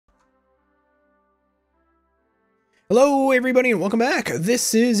Hello everybody and welcome back.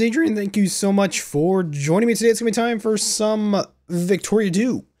 This is Adrian. Thank you so much for joining me today. It's gonna be time for some Victoria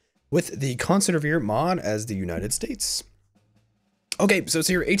 2 with the Confederate mod as the United States. Okay, so it's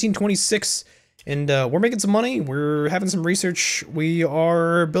here 1826 and we're making some money. We're having some research. We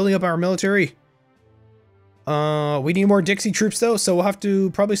are building up our military. We need more Dixie troops though, so we'll have to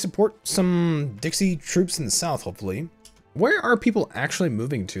probably support some Dixie troops in the south, hopefully. Where are people actually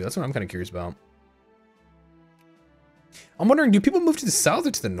moving to? That's what I'm kind of curious about. I'm wondering, do people move to the south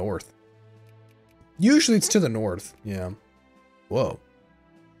or to the north? Usually it's to the north, yeah. Whoa.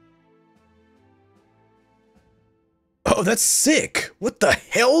 Oh, that's sick. What the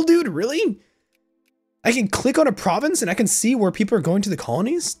hell, dude? Really? I can click on a province and I can see where people are going to the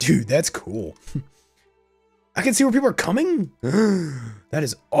colonies? Dude, that's cool. I can see where people are coming? That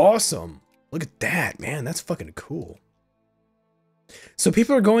is awesome. Look at that, man. That's fucking cool. So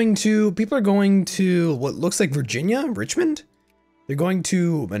people are going to what looks like Virginia, Richmond. They're going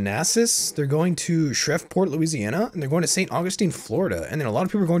to Manassas. They're going to Shreveport, Louisiana, and they're going to St. Augustine, Florida. And then a lot of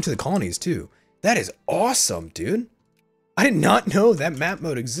people are going to the colonies too. That is awesome, dude. I did not know that map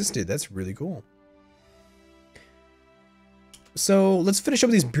mode existed. That's really cool. So let's finish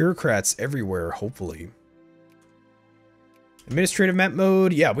up these bureaucrats everywhere, hopefully. Administrative map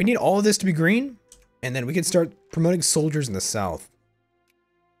mode. Yeah, we need all of this to be green. And then we can start promoting soldiers in the south.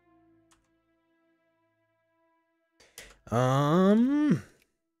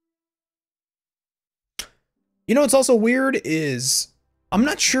 You know what's also weird is, I'm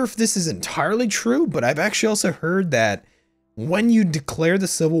not sure if this is entirely true, but I've actually also heard that when you declare the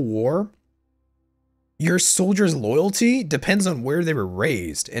Civil War, your soldiers' loyalty depends on where they were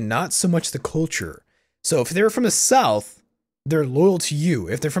raised and not so much the culture. So if they're from the South, they're loyal to you.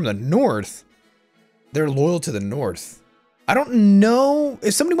 If they're from the North, they're loyal to the North. I don't know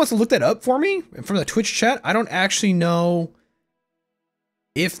if somebody wants to look that up for me from the Twitch chat. I don't actually know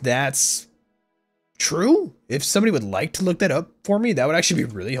if that's true. If somebody would like to look that up for me, that would actually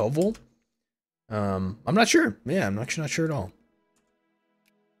be really helpful. I'm not sure. Yeah, I'm actually not sure at all.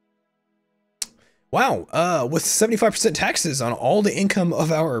 Wow, with 75% taxes on all the income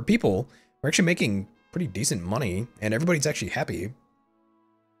of our people, we're actually making pretty decent money, and everybody's actually happy.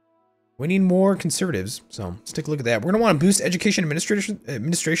 We need more conservatives, so let's take a look at that. We're gonna want to boost education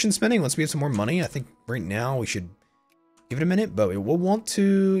administration spending once we have some more money. I think right now we should give it a minute, but we'll want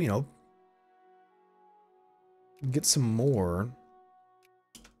to, you know, get some more.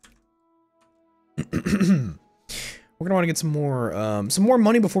 We're gonna want to get some more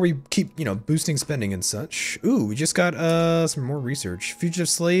money before we keep, you know, boosting spending and such. Ooh, we just got some more research. Fugitive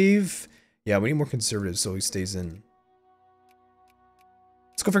slave. Yeah, we need more conservatives so he stays in.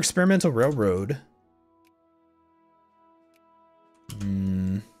 Let's go for experimental railroad.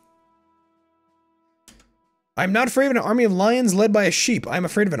 I'm not afraid of an army of lions led by a sheep. I'm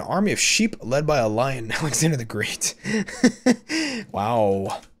afraid of an army of sheep led by a lion. Alexander the Great.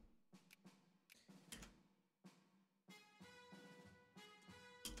 Wow.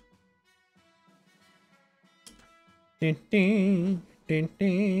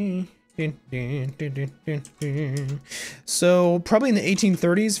 So probably in the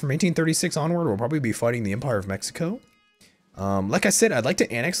 1830s, from 1836 onward, we'll probably be fighting the Empire of Mexico. Like I said, I'd like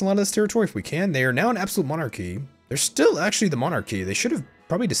to annex a lot of this territory if we can. They are now an absolute monarchy. They're still actually the monarchy. They should have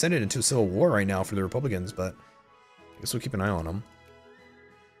probably descended into a civil war right now for the Republicans, but I guess we'll keep an eye on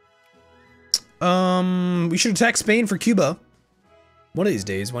them. We should attack Spain for Cuba one of these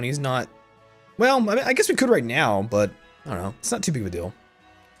days when he's not. Well, I mean, I guess we could right now, but I don't know. It's not too big of a deal.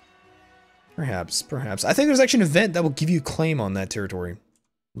 Perhaps. I think there's actually an event that will give you a claim on that territory.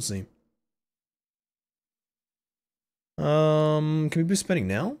 We'll see. Can we boost spending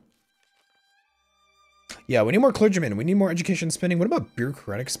now? Yeah, we need more clergymen. We need more education spending. What about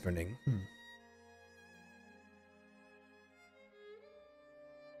bureaucratic spending?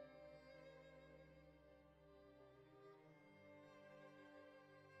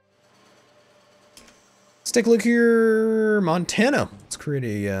 Let's take a look here. Montana. Let's create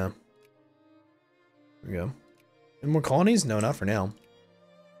a, there we go. Any more colonies? No, not for now.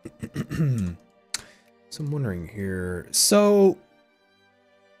 So I'm wondering here. So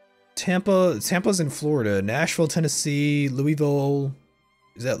Tampa's in Florida, Nashville, Tennessee, Louisville.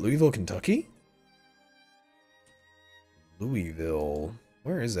 Is that Louisville, Kentucky? Louisville.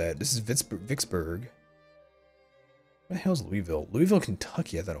 Where is that? This is Vicksburg. Where the hell is Louisville? Louisville,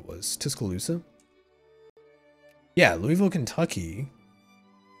 Kentucky, I thought it was. Tuscaloosa? Yeah, Louisville, Kentucky.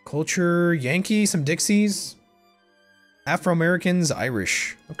 Culture, Yankee, some Dixies. Afro-Americans,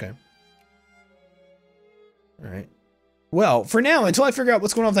 Irish. Okay. Alright. Well, for now, until I figure out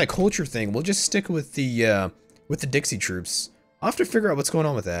what's going on with that culture thing, we'll just stick with the with the Dixie troops. I'll have to figure out what's going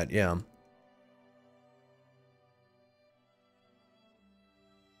on with that, yeah.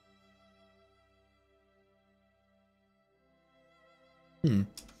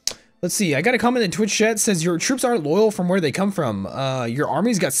 Let's see. I got a comment in Twitch chat says your troops aren't loyal from where they come from. Your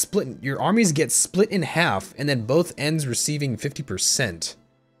armies get split in half, and then both ends receiving 50%.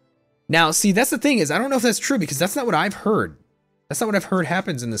 Now, see, that's the thing is I don't know if that's true because that's not what I've heard. That's not what I've heard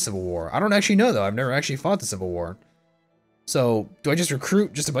happens in the Civil War. I don't actually know though. I've never actually fought the Civil War. So do I just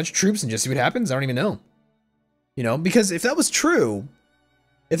recruit just a bunch of troops and just see what happens? I don't even know. You know, because if that was true,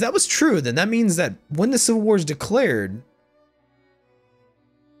 then that means that when the Civil War is declared,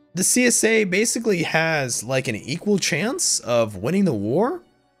 the CSA basically has like an equal chance of winning the war,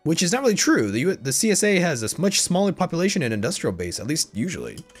 which is not really true. The CSA has a much smaller population and industrial base, at least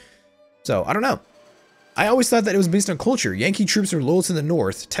usually. So, I don't know. I always thought that it was based on culture. Yankee troops are loyal to the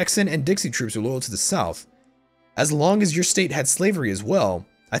North, Texan and Dixie troops are loyal to the South. As long as your state had slavery as well.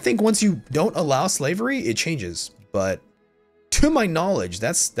 I think once you don't allow slavery, it changes. But to my knowledge,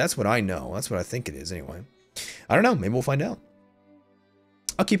 that's what I know. That's what I think it is anyway. I don't know. Maybe we'll find out.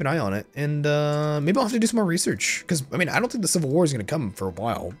 I'll keep an eye on it, and maybe I'll have to do some more research, because, I mean, I don't think the Civil War is going to come for a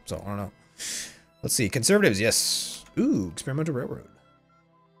while, so I don't know. Let's see, conservatives, yes. Ooh, experimental railroad.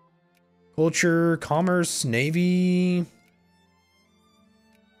 Culture, commerce, navy.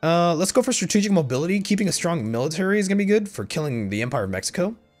 Let's go for strategic mobility. Keeping a strong military is going to be good for killing the Empire of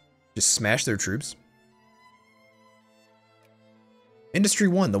Mexico. Just smash their troops. Industry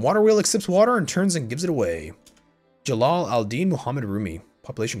 1, the water wheel accepts water and turns and gives it away. Jalal al-Din Muhammad Rumi.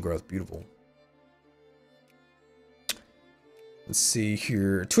 Population growth, beautiful. Let's see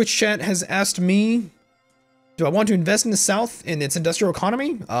here. Twitch chat has asked me, do I want to invest in the South in its industrial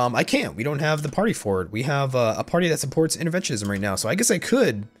economy? I can't. We don't have the party for it. We have a party that supports interventionism right now, so I guess I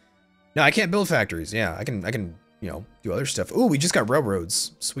could. No, I can't build factories. Yeah, I can, you know, do other stuff. Ooh, we just got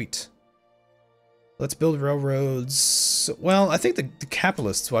railroads. Sweet. Let's build railroads. Well, I think the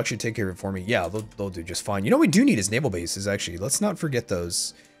capitalists will actually take care of it for me. Yeah, they'll do just fine. You know what we do need is naval bases, actually. Let's not forget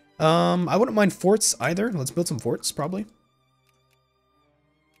those. I wouldn't mind forts either. Let's build some forts, probably.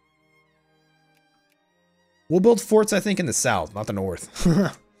 We'll build forts, I think, in the south, not the north.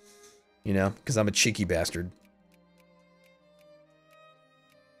 You know, because I'm a cheeky bastard.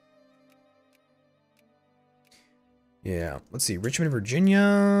 Yeah, let's see. Richmond,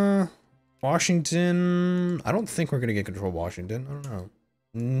 Virginia... Washington, I don't think we're going to get control of Washington. I don't know.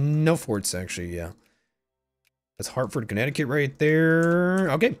 No forts, actually, yeah. That's Hartford, Connecticut right there.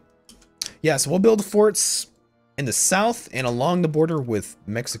 Okay. Yeah, so we'll build forts in the south and along the border with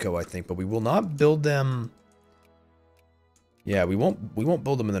Mexico, I think. But we will not build them... Yeah, we won't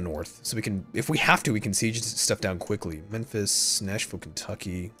build them in the north. So we can, if we have to, we can siege stuff down quickly. Memphis, Nashville,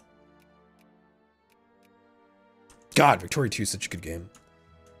 Kentucky. God, Victoria 2 is such a good game.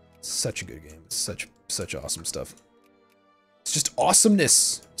 Such a good game. It's such awesome stuff. It's just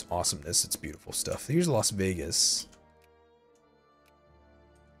awesomeness. It's awesomeness. It's beautiful stuff. Here's Las Vegas.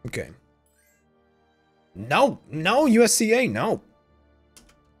 Okay. No, USCA, no.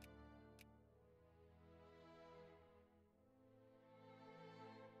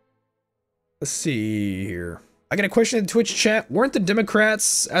 Let's see here. I got a question in the Twitch chat. Weren't the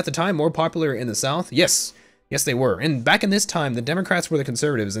Democrats at the time more popular in the South? Yes. Yes, they were. And back in this time, the Democrats were the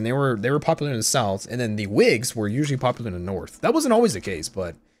conservatives, and they were popular in the South, and then the Whigs were usually popular in the North. That wasn't always the case,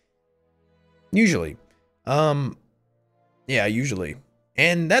 but usually. Yeah, usually.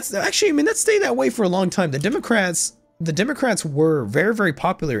 And that's actually, I mean, that stayed that way for a long time. The Democrats were very, very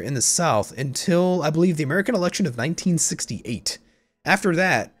popular in the South until, I believe, the American election of 1968. After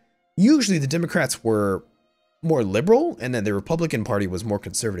that, usually the Democrats were more liberal, and then the Republican Party was more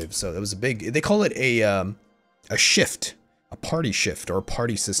conservative. So it was a big, they call it a shift, a party shift, or a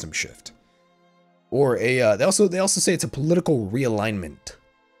party system shift, or a they also say it's a political realignment.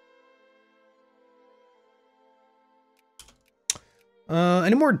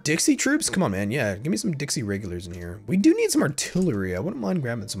 Any more Dixie troops? Come on, man. Yeah, give me some Dixie regulars in here. We do need some artillery. I wouldn't mind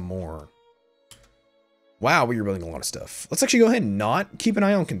grabbing some more. Wow, we're building a lot of stuff. Let's actually go ahead and not keep an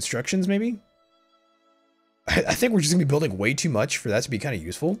eye on constructions, maybe. I think we're just gonna be building way too much for that to be kind of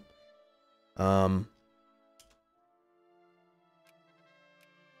useful.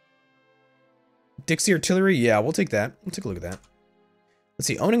 Dixie artillery, yeah, we'll take that. We'll take a look at that. Let's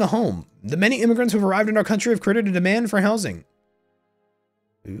see, owning a home. The many immigrants who have arrived in our country have created a demand for housing.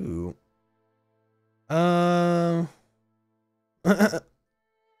 Ooh. I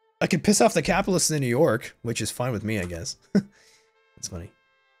could piss off the capitalists in New York, which is fine with me, I guess. That's funny.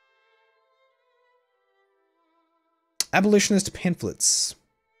 Abolitionist pamphlets.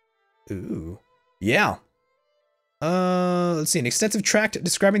 Ooh. Yeah. Let's see. An extensive tract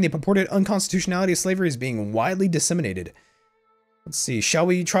describing the purported unconstitutionality of slavery is being widely disseminated. Let's see. Shall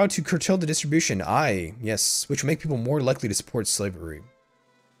we try to curtail the distribution? Aye. Yes. Which will make people more likely to support slavery.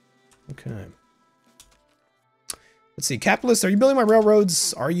 Okay. Let's see. Capitalists, are you building my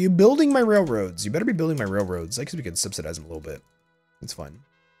railroads? Are you building my railroads? You better be building my railroads. I guess we can subsidize them a little bit. That's fine.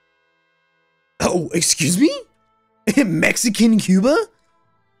 Oh, excuse me? Mexican Cuba?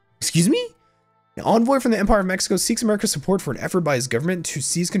 Excuse me? An envoy from the Empire of Mexico seeks America's support for an effort by his government to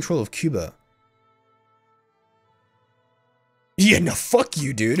seize control of Cuba. Yeah, no, fuck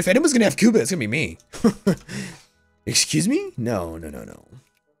you, dude. If anyone's gonna have Cuba, it's gonna be me. Excuse me? No, no, no, no.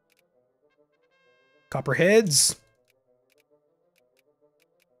 Copperheads.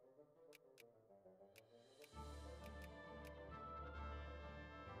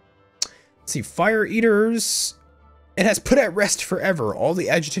 Let's see, Fire Eaters. It has put at rest forever all the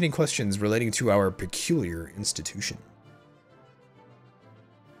agitating questions relating to our peculiar institution.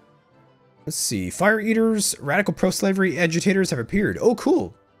 Let's see. Fire Eaters, radical pro-slavery agitators have appeared. Oh,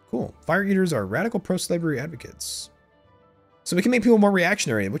 cool. Cool. Fire Eaters are radical pro-slavery advocates. So we can make people more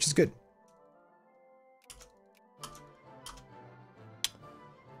reactionary, which is good.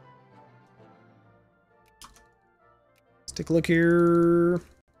 Let's take a look here.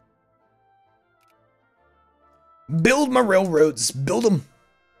 Build my railroads. Build them.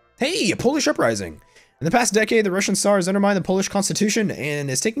 Hey, a Polish uprising. In the past decade, the Russian Tsar has undermined the Polish constitution and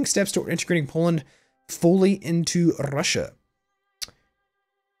is taking steps toward integrating Poland fully into Russia.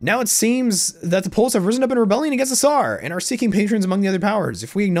 Now it seems that the Poles have risen up in rebellion against the Tsar and are seeking patrons among the other powers.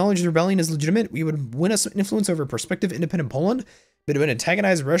 If we acknowledge the rebellion as legitimate, we would win us influence over prospective independent Poland, but it would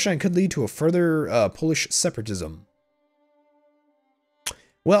antagonize Russia and could lead to a further Polish separatism.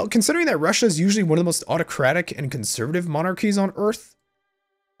 Well, considering that Russia is usually one of the most autocratic and conservative monarchies on Earth,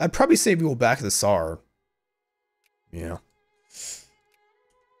 I'd probably say we will back the Tsar. Yeah.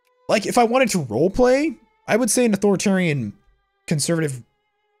 Like, if I wanted to roleplay, I would say an authoritarian, conservative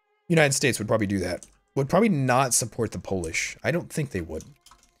United States would probably do that. Would probably not support the Polish. I don't think they would.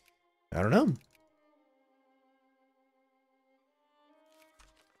 I don't know.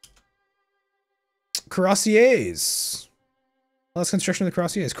 Cuirassiers. Less construction of the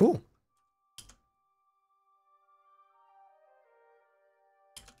Cuirassiers. Cool.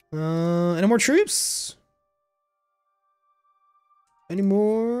 Any more troops? Any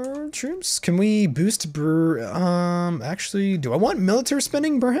more troops? Can we boost actually, do I want military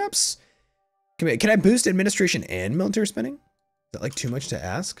spending, perhaps? Can I boost administration and military spending? Is that like too much to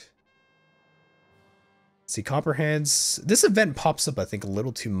ask? Let's see, Copperheads. This event pops up, I think, a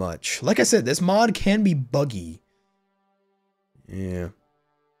little too much. Like I said, this mod can be buggy. Yeah.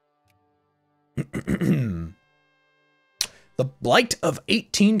 The Blight of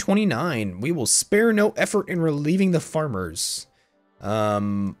 1829. We will spare no effort in relieving the farmers. Yeah,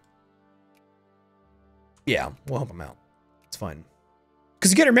 we'll help them out. It's fine.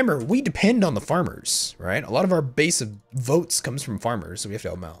 Because you gotta remember, we depend on the farmers, right? A lot of our base of votes comes from farmers, so we have to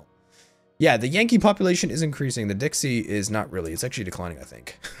help them out. Yeah, the Yankee population is increasing. The Dixie is not really. It's actually declining, I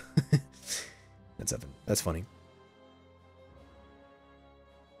think. That's funny.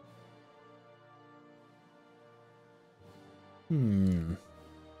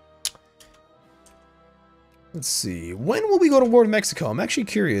 Let's see. When will we go to war with Mexico? I'm actually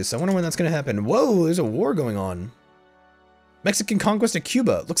curious. I wonder when that's going to happen. Whoa, there's a war going on. Mexican conquest of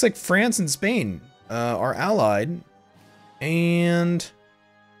Cuba. Looks like France and Spain are allied. And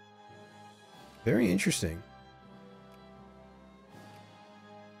very interesting.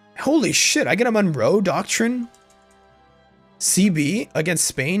 Holy shit, I get a Monroe Doctrine CB against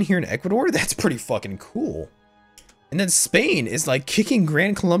Spain here in Ecuador? That's pretty fucking cool. And then Spain is like kicking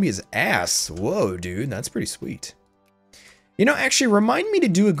Gran Colombia's ass. Whoa, dude, that's pretty sweet. You know, actually, remind me to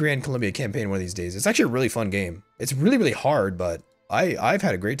do a Gran Colombia campaign one of these days. It's actually a really fun game. It's really, really hard, but I've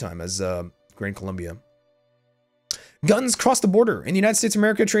had a great time as Gran Colombia. Guns cross the border. In the United States of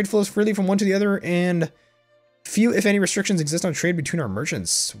America, trade flows freely from one to the other, and few, if any, restrictions exist on trade between our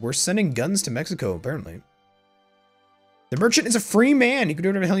merchants. We're sending guns to Mexico, apparently. The merchant is a free man. He can do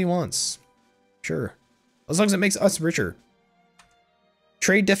whatever the hell he wants. Sure. As long as it makes us richer.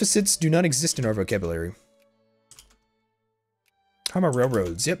 Trade deficits do not exist in our vocabulary. How about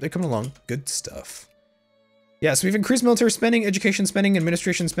railroads? Yep, they're coming along. Good stuff. Yeah, so we've increased military spending, education spending,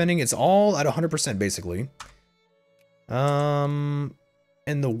 administration spending. It's all at 100% basically. In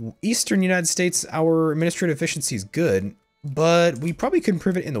the eastern United States, our administrative efficiency is good, but we probably could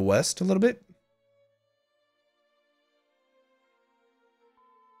improve it in the west a little bit.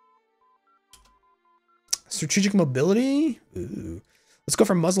 Strategic mobility? Ooh. Let's go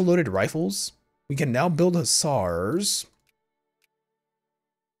for muzzle-loaded rifles. We can now build hussars.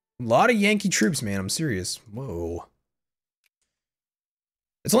 A lot of Yankee troops, man. I'm serious. Whoa.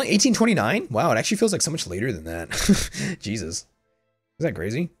 It's only 1829? Wow, it actually feels like so much later than that. Jesus. Is that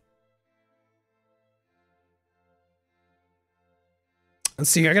crazy? Let's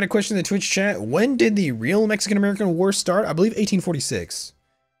see, I got a question in the Twitch chat. When did the real Mexican-American War start? I believe 1846.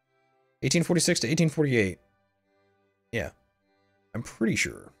 1846 to 1848. Yeah. I'm pretty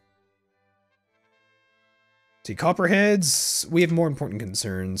sure. See, Copperheads, we have more important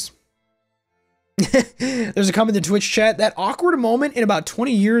concerns. There's a comment in the Twitch chat. That awkward moment in about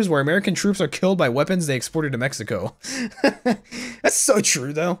 20 years where American troops are killed by weapons they exported to Mexico. That's so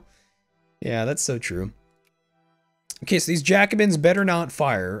true, though. Yeah, that's so true. Okay, so these Jacobins better not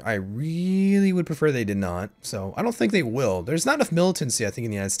fire. I really would prefer they did not. So I don't think they will. There's not enough militancy, I think,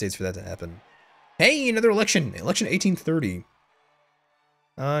 in the United States for that to happen. Hey, another election. Election 1830.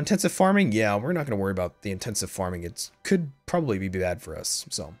 Intensive farming. Yeah, we're not going to worry about the intensive farming. It could probably be bad for us.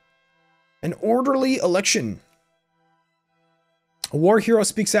 So, an orderly election. A war hero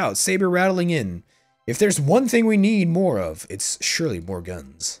speaks out, saber rattling in. If there's one thing we need more of, it's surely more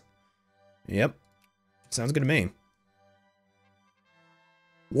guns. Yep. Sounds good to me.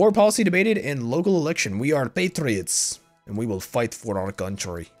 War policy debated in local election. We are patriots, and we will fight for our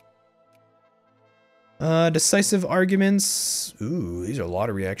country. Decisive arguments. Ooh, these are a lot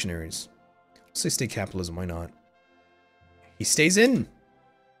of reactionaries. Let's say state capitalism, why not? He stays in.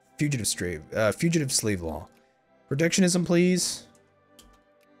 Fugitive slave law. Protectionism, please.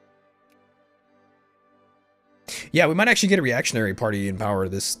 Yeah, we might actually get a reactionary party in power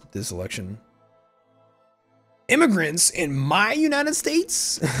this election. Immigrants in my United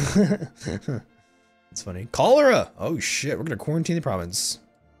States? It's funny. Cholera! Oh shit, we're gonna quarantine the province.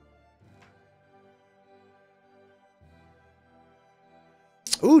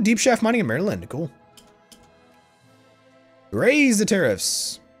 Ooh, deep shaft mining in Maryland. Cool. Raise the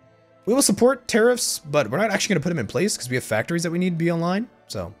tariffs. We will support tariffs, but we're not actually gonna put them in place because we have factories that we need to be online.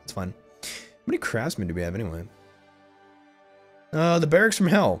 So, it's fine. How many craftsmen do we have anyway? The barracks from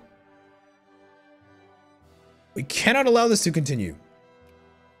hell. We cannot allow this to continue.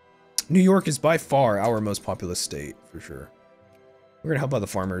 New York is by far our most populous state, for sure. We're gonna help out the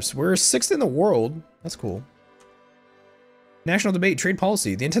farmers. We're 6th in the world. That's cool. National debate, trade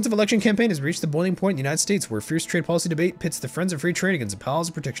policy. The intensive election campaign has reached the boiling point in the United States where fierce trade policy debate pits the friends of free trade against the pals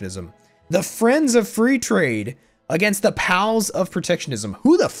of protectionism. The friends of free trade against the pals of protectionism.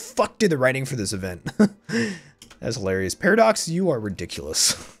 Who the fuck did the writing for this event? That's hilarious. Paradox, you are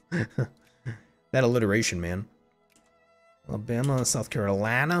ridiculous. That alliteration, man. Alabama, South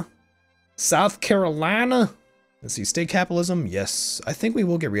Carolina. South Carolina. Let's see, state capitalism. Yes, I think we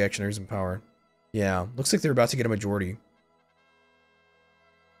will get reactionaries in power. Yeah, looks like they're about to get a majority.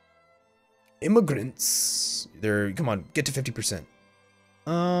 Immigrants. Come on, get to 50%.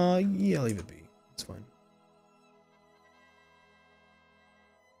 Yeah, leave it be. It's fine.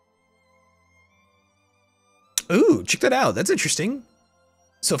 Ooh, check that out. That's interesting.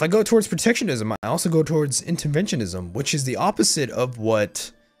 So if I go towards protectionism, I also go towards interventionism, which is the opposite of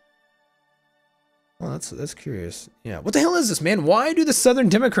what... Well, that's curious. Yeah, what the hell is this, man? Why do the Southern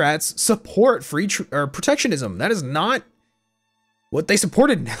Democrats support protectionism? That is not what they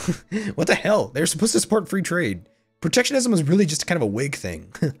supported. What the hell? They're supposed to support free trade. Protectionism was really just kind of a Whig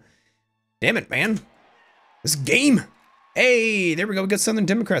thing. Damn it, man. This game. Hey, there we go. We got Southern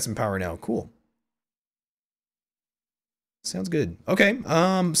Democrats in power now. Cool. Sounds good. Okay,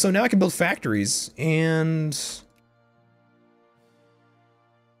 so now I can build factories, and...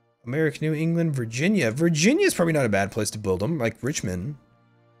 America, New England, Virginia. Virginia is probably not a bad place to build them, like Richmond.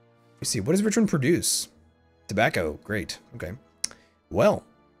 Let's see, what does Richmond produce? Tobacco, great, okay. Well,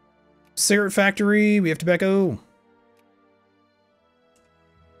 cigarette factory, we have tobacco.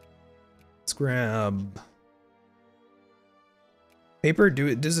 Let's grab... Paper,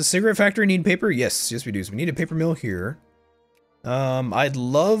 does the cigarette factory need paper? Yes, yes we do. So we need a paper mill here. I'd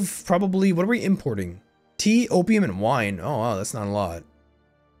love probably, what are we importing? Tea, opium, and wine. Oh, wow, that's not a lot.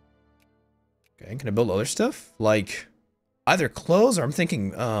 Okay, can I build other stuff? Like, either clothes or I'm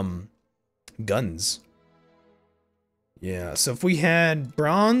thinking, guns. Yeah, so if we had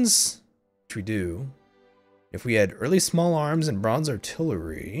bronze, which we do, if we had early small arms and bronze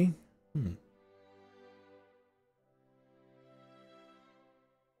artillery, I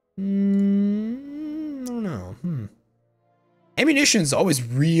don't know, Ammunition's always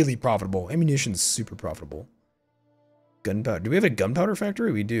really profitable. Ammunition's super profitable. Gunpowder. Do we have a gunpowder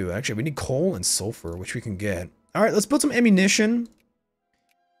factory? We do. Actually, we need coal and sulfur, which we can get. All right, let's build some ammunition.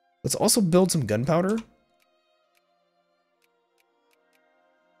 Let's also build some gunpowder.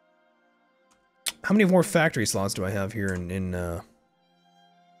 How many more factory slots do I have here in let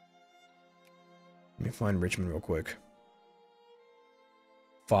me find Richmond real quick.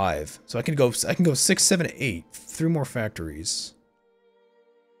 5. So I can go 6, 7, 8. 3 more factories.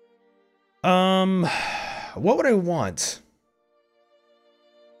 What would I want?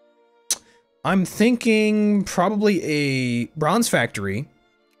 I'm thinking probably a bronze factory,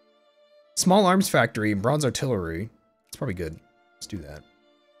 small arms factory, bronze artillery. It's probably good. Let's do that.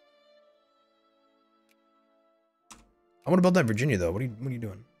 I want to build that in Virginia though. What are you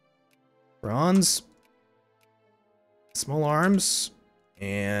doing? Bronze, small arms,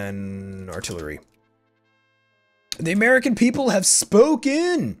 and artillery. The American people have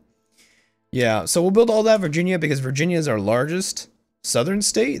spoken. Yeah, so we'll build all that Virginia because Virginia is our largest southern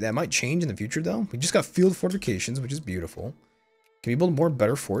state. That might change in the future though. We just got field fortifications, which is beautiful. Can we build more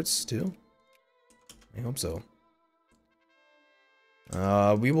better forts too? I hope so.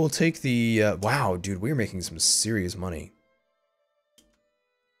 We will take the, wow, dude, we're making some serious money.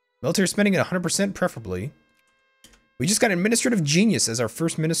 Military spending at 100% preferably. We just got administrative genius as our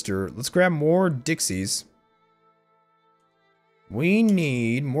first minister. Let's grab more Dixies. We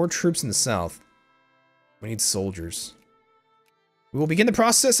need more troops in the south. We need soldiers. We will begin the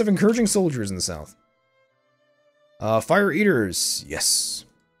process of encouraging soldiers in the south. Fire eaters, yes.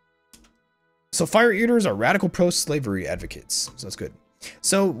 So fire eaters are radical pro-slavery advocates, so that's good.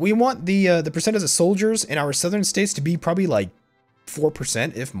 So we want the percentage of soldiers in our southern states to be probably like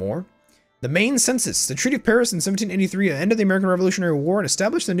 4%, if more. The main census, the Treaty of Paris in 1783 ended the American Revolutionary War and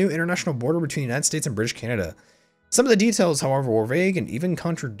established a new international border between the United States and British Canada. Some of the details, however, were vague and even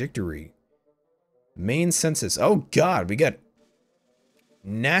contradictory. Main census. Oh God, we got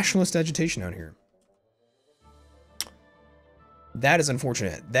nationalist agitation out here. That is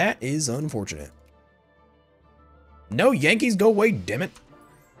unfortunate. That is unfortunate. No, Yankees, go away, damn it.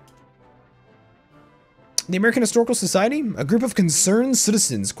 The American Historical Society, a group of concerned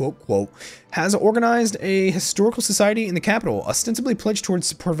citizens, quote, quote, has organized a historical society in the capital, ostensibly pledged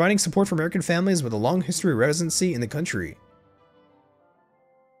towards providing support for American families with a long history of residency in the country.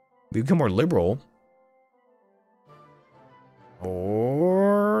 We become more liberal.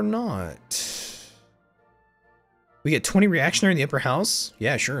 Or not. We get 20 reactionary in the upper house?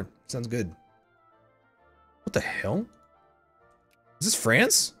 Yeah, sure. Sounds good. What the hell? Is this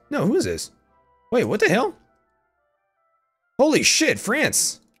France? No, who is this? Wait, what the hell? Holy shit,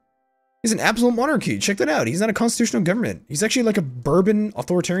 France! He's an absolute monarchy. Check that out. He's not a constitutional government. He's actually like a bourbon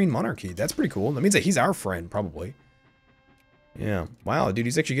authoritarian monarchy. That's pretty cool. That means that he's our friend, probably. Yeah. Wow, dude,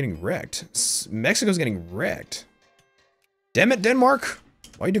 he's actually getting wrecked. Mexico's getting wrecked. Damn it, Denmark!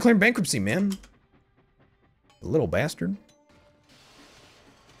 Why are you declaring bankruptcy, man? Little bastard.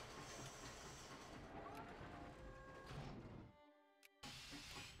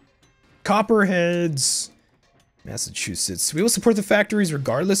 Copperheads. Massachusetts. We will support the factories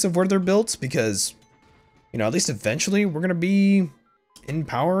regardless of where they're built because, you know, at least eventually we're going to be in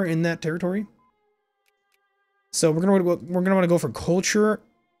power in that territory. So we're going to want to go for culture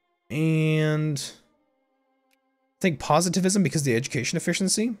and I think positivism because of the education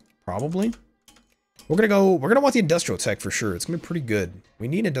efficiency, probably. We're going to want the industrial tech for sure. It's going to be pretty good. We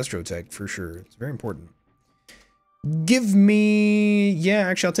need industrial tech for sure. It's very important. Give me, yeah,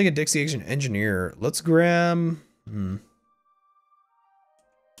 actually I'll take a Dixie engineer. Let's grab,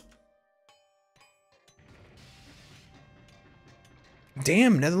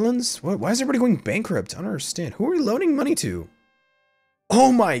 Damn, Netherlands? Why is everybody going bankrupt? I don't understand. Who are we loaning money to?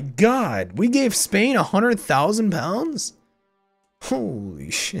 Oh my God, we gave Spain 100,000 pounds?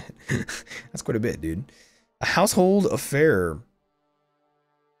 Holy shit. That's quite a bit, dude. A household affair.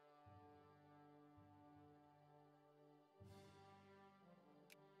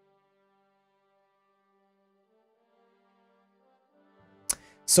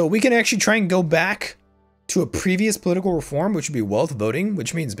 So we can actually try and go back to a previous political reform, which would be wealth voting,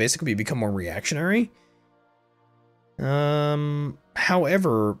 which means basically we become more reactionary.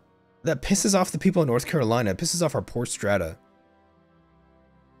 However, that pisses off the people in North Carolina. It pisses off our poor strata.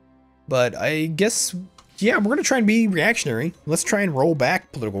 But I guess, yeah, we're going to try and be reactionary. Let's try and roll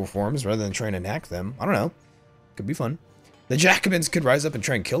back political reforms rather than try and enact them. I don't know. Could be fun. The Jacobins could rise up and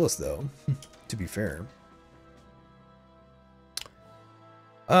try and kill us, though, to be fair.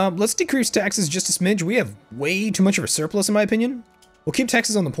 Let's decrease taxes just a smidge. We have way too much of a surplus, in my opinion. We'll keep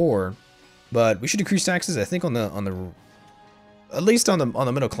taxes on the poor, but we should decrease taxes, I think, at least on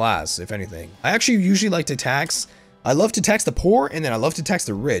the middle class, if anything. I actually usually like to tax. I love to tax the poor, and then I love to tax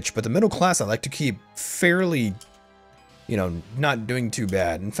the rich, but the middle class I like to keep fairly, you know, not doing too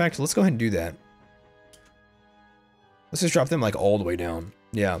bad. In fact, let's go ahead and do that. Let's just drop them like all the way down.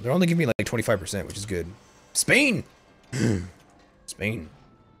 Yeah, they're only giving me like 25%, which is good. Spain! Spain.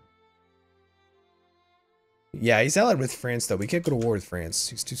 Yeah, he's allied with France, though. We can't go to war with France.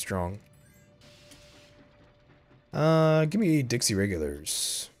 He's too strong. Give me Dixie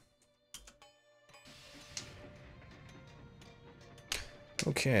regulars.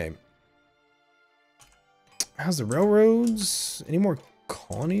 Okay. How's the railroads? Any more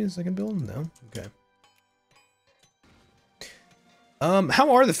colonies I can build? No? Okay.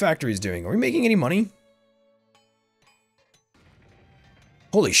 How are the factories doing? Are we making any money?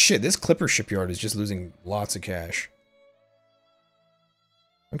 Holy shit, this Clipper shipyard is just losing lots of cash.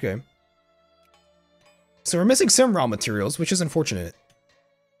 Okay. So we're missing some raw materials, which is unfortunate.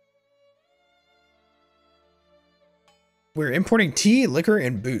 We're importing tea, liquor,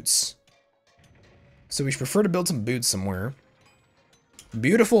 and boots. So we should prefer to build some boots somewhere.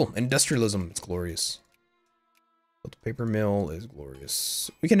 Beautiful industrialism. It's glorious. Built a paper mill is glorious.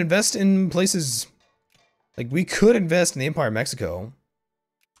 We can invest in places... Like, we could invest in the Empire of Mexico.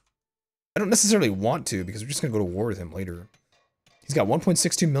 I don't necessarily want to, because we're just going to go to war with him later. He's got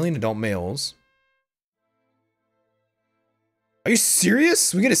 1.62 million adult males. Are you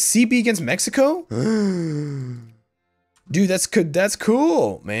serious? We get a CB against Mexico? Dude, that's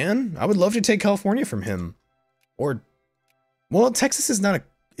cool, man. I would love to take California from him. Or... Well, Texas is not a...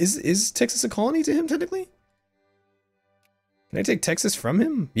 Is Texas a colony to him, technically? Can I take Texas from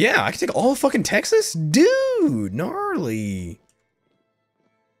him? Yeah, I can take all of fucking Texas? Dude, gnarly.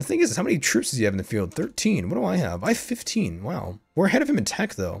 The thing is, how many troops does he have in the field? 13. What do I have? I have 15. Wow. We're ahead of him in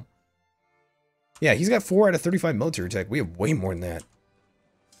tech, though. Yeah, he's got 4 out of 35 military tech. We have way more than that.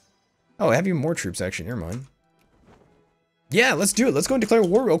 Oh, I have even more troops, actually. Never mind. Yeah, let's do it. Let's go and declare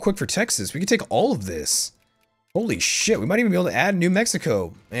war real quick for Texas. We can take all of this. Holy shit. We might even be able to add New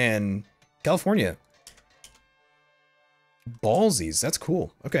Mexico and California. Ballsies. That's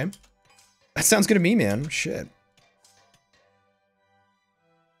cool. Okay. That sounds good to me, man. Shit.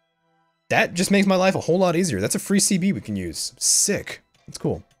 That just makes my life a whole lot easier. That's a free CB we can use. Sick. That's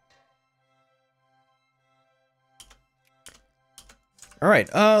cool.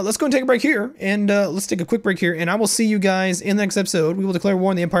 Alright, let's go and take a break here, and let's take a quick break here, and I will see you guys in the next episode. We will declare war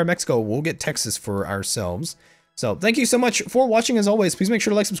on the Empire of Mexico. We'll get Texas for ourselves. So, thank you so much for watching as always. Please make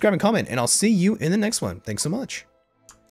sure to like, subscribe, and comment, and I'll see you in the next one. Thanks so much.